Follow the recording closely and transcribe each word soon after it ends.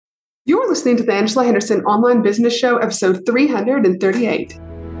You're listening to the Angela Henderson Online Business Show, episode 338.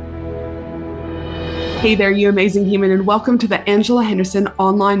 Hey there, you amazing human, and welcome to the Angela Henderson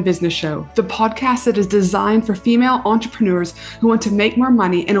Online Business Show, the podcast that is designed for female entrepreneurs who want to make more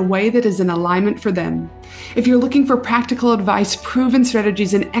money in a way that is in alignment for them. If you're looking for practical advice, proven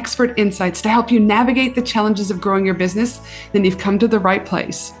strategies, and expert insights to help you navigate the challenges of growing your business, then you've come to the right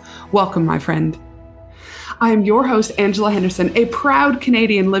place. Welcome, my friend. I am your host, Angela Henderson, a proud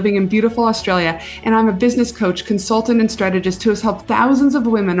Canadian living in beautiful Australia, and I'm a business coach, consultant, and strategist who has helped thousands of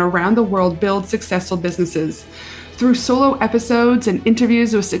women around the world build successful businesses. Through solo episodes and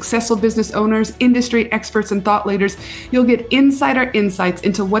interviews with successful business owners, industry experts, and thought leaders, you'll get insider insights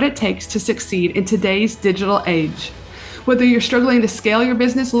into what it takes to succeed in today's digital age. Whether you're struggling to scale your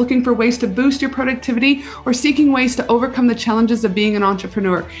business, looking for ways to boost your productivity, or seeking ways to overcome the challenges of being an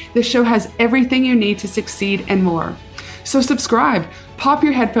entrepreneur, this show has everything you need to succeed and more. So subscribe, pop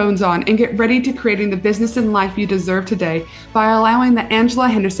your headphones on, and get ready to creating the business and life you deserve today by allowing the Angela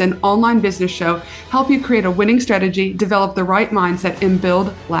Henderson Online Business Show help you create a winning strategy, develop the right mindset, and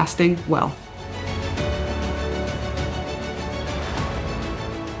build lasting wealth.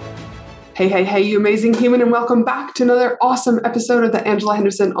 Hey, you amazing human, and welcome back to another awesome episode of the Angela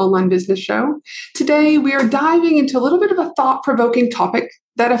Henderson Online Business Show. Today, we are diving into a little bit of a thought-provoking topic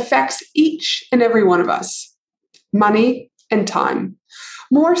that affects each and every one of us: money and time.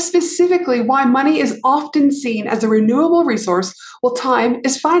 More specifically, why money is often seen as a renewable resource while time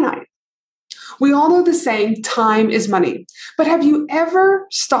is finite. We all know the saying, time is money. But have you ever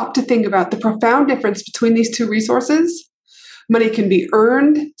stopped to think about the profound difference between these two resources? Money can be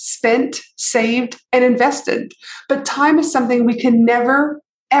earned, spent, saved, and invested, but time is something we can never,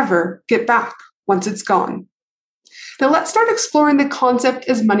 ever get back once it's gone. Now let's start exploring the concept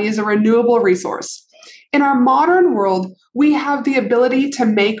as money as a renewable resource. In our modern world, we have the ability to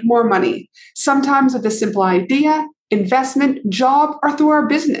make more money, sometimes with a simple idea, investment, job, or through our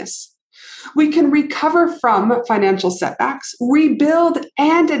business. We can recover from financial setbacks, rebuild,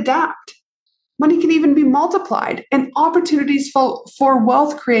 and adapt. Money can even be multiplied, and opportunities for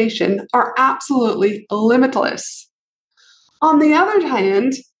wealth creation are absolutely limitless. On the other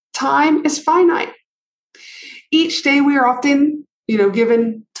hand, time is finite. Each day we are often,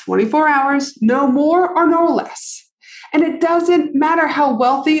 given 24 hours, no more or no less. And it doesn't matter how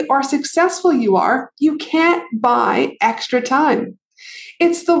wealthy or successful you are, you can't buy extra time.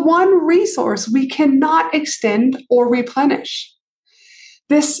 It's the one resource we cannot extend or replenish.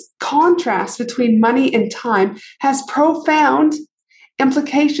 This contrast between money and time has profound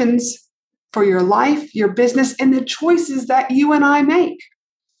implications for your life, your business, and the choices that you and I make.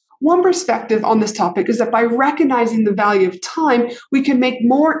 One perspective on this topic is that by recognizing the value of time, we can make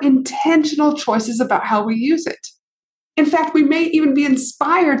more intentional choices about how we use it. In fact, we may even be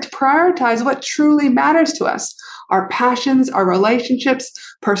inspired to prioritize what truly matters to us: our passions, our relationships,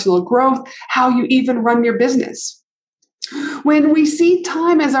 personal growth, how you even run your business. When we see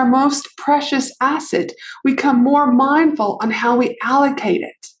time as our most precious asset, we become more mindful on how we allocate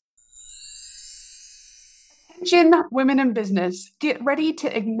it. Attention, women in business, get ready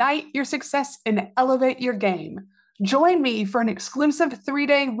to ignite your success and elevate your game. Join me for an exclusive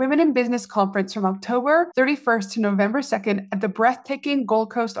 3-day Women in Business conference from October 31st to November 2nd at the breathtaking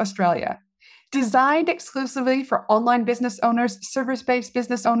Gold Coast, Australia. Designed exclusively for online business owners, service-based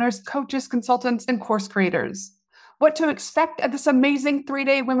business owners, coaches, consultants, and course creators. What to expect at this amazing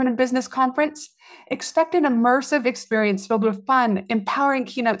 3-day Women in Business conference? Expect an immersive experience filled with fun, empowering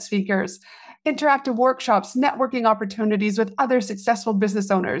keynote speakers, interactive workshops, networking opportunities with other successful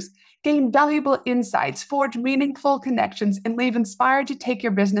business owners, gain valuable insights, forge meaningful connections, and leave inspired to take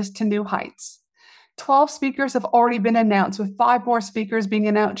your business to new heights. 12 speakers have already been announced, with 5 more speakers being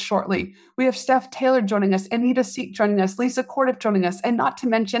announced shortly. We have Steph Taylor joining us, Anita Seek joining us, Lisa Cordiff joining us, and not to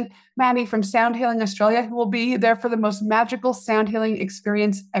mention Maddie from Sound Healing Australia, who will be there for the most magical sound healing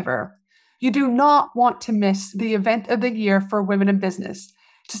experience ever. You do not want to miss the event of the year for women in business.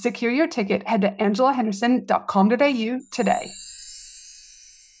 To secure your ticket, head to angelahenderson.com.au today.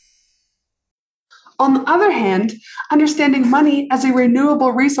 On the other hand, understanding money as a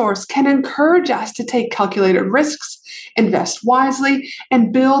renewable resource can encourage us to take calculated risks, invest wisely,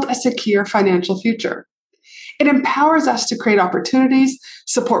 and build a secure financial future. It empowers us to create opportunities,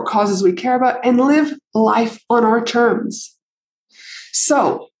 support causes we care about, and live life on our terms.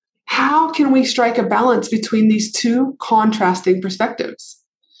 So, how can we strike a balance between these two contrasting perspectives?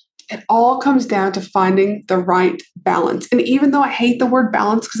 It all comes down to finding the right balance. And even though I hate the word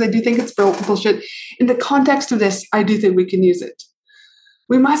balance because I do think it's bullshit, in the context of this, I do think we can use it.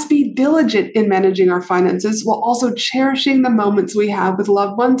 We must be diligent in managing our finances while also cherishing the moments we have with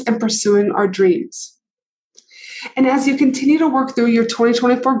loved ones and pursuing our dreams. And as you continue to work through your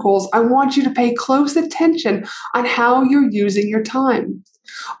 2024 goals, I want you to pay close attention on how you're using your time.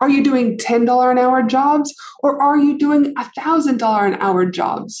 Are you doing $10 an hour jobs or are you doing $1,000 an hour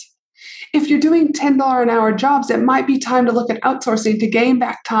jobs? If you're doing $10 an hour jobs, it might be time to look at outsourcing to gain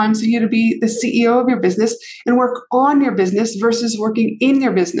back time so you to be the CEO of your business and work on your business versus working in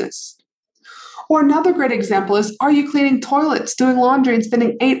your business. Or another great example is, are you cleaning toilets, doing laundry, and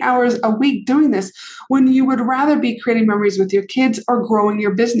spending 8 hours a week doing this when you would rather be creating memories with your kids or growing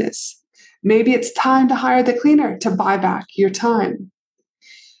your business? Maybe it's time to hire the cleaner to buy back your time.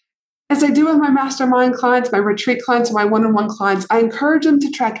 As I do with my mastermind clients, my retreat clients, and my one-on-one clients, I encourage them to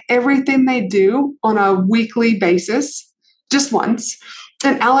track everything they do on a weekly basis, just once,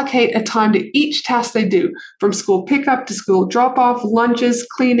 and allocate a time to each task they do, from school pickup to school drop-off, lunches,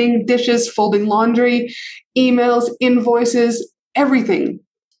 cleaning, dishes, folding laundry, emails, invoices, everything.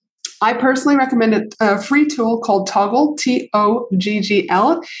 I personally recommend a free tool called Toggl,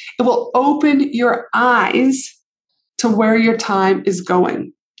 Toggl. It will open your eyes to where your time is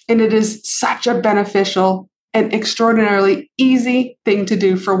going. And it is such a beneficial and extraordinarily easy thing to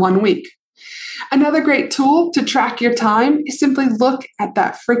do for 1 week. Another great tool to track your time is simply look at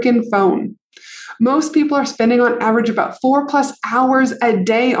that freaking phone. Most people are spending on average about 4+ hours a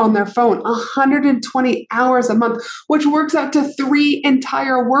day on their phone, 120 hours a month, which works out to 3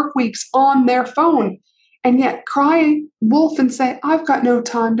 entire work weeks on their phone. And yet cry wolf and say, I've got no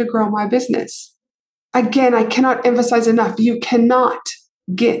time to grow my business. Again, I cannot emphasize enough, you cannot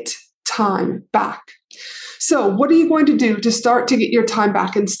get time back. So what are you going to do to start to get your time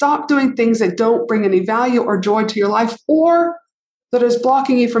back and stop doing things that don't bring any value or joy to your life or that is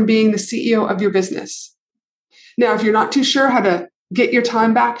blocking you from being the CEO of your business? Now, if you're not too sure how to get your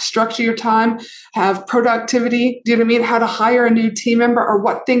time back, structure your time, have productivity, do you know what I mean? How to hire a new team member or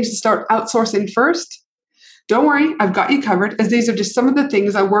what things to start outsourcing first, don't worry, I've got you covered, as these are just some of the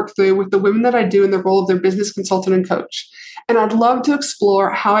things I work through with the women that I do in the role of their business consultant and coach. And I'd love to explore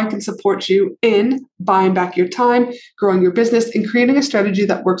how I can support you in buying back your time, growing your business, and creating a strategy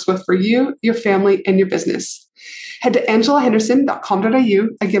that works both for you, your family, and your business. Head to angelahenderson.com.au.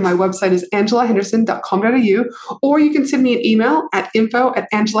 Again, my website is angelahenderson.com.au, or you can send me an email at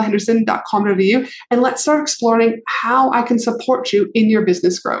info@angelahenderson.com.au, and let's start exploring how I can support you in your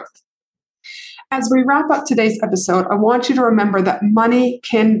business growth. As we wrap up today's episode, I want you to remember that money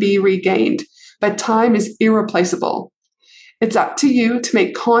can be regained, but time is irreplaceable. It's up to you to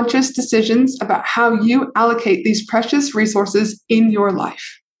make conscious decisions about how you allocate these precious resources in your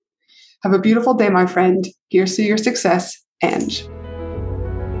life. Have a beautiful day, my friend. Here's to your success, Ange.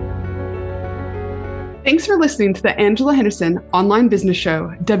 Thanks for listening to the Angela Henderson Online Business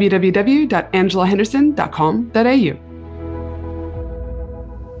Show, www.angelahenderson.com.au.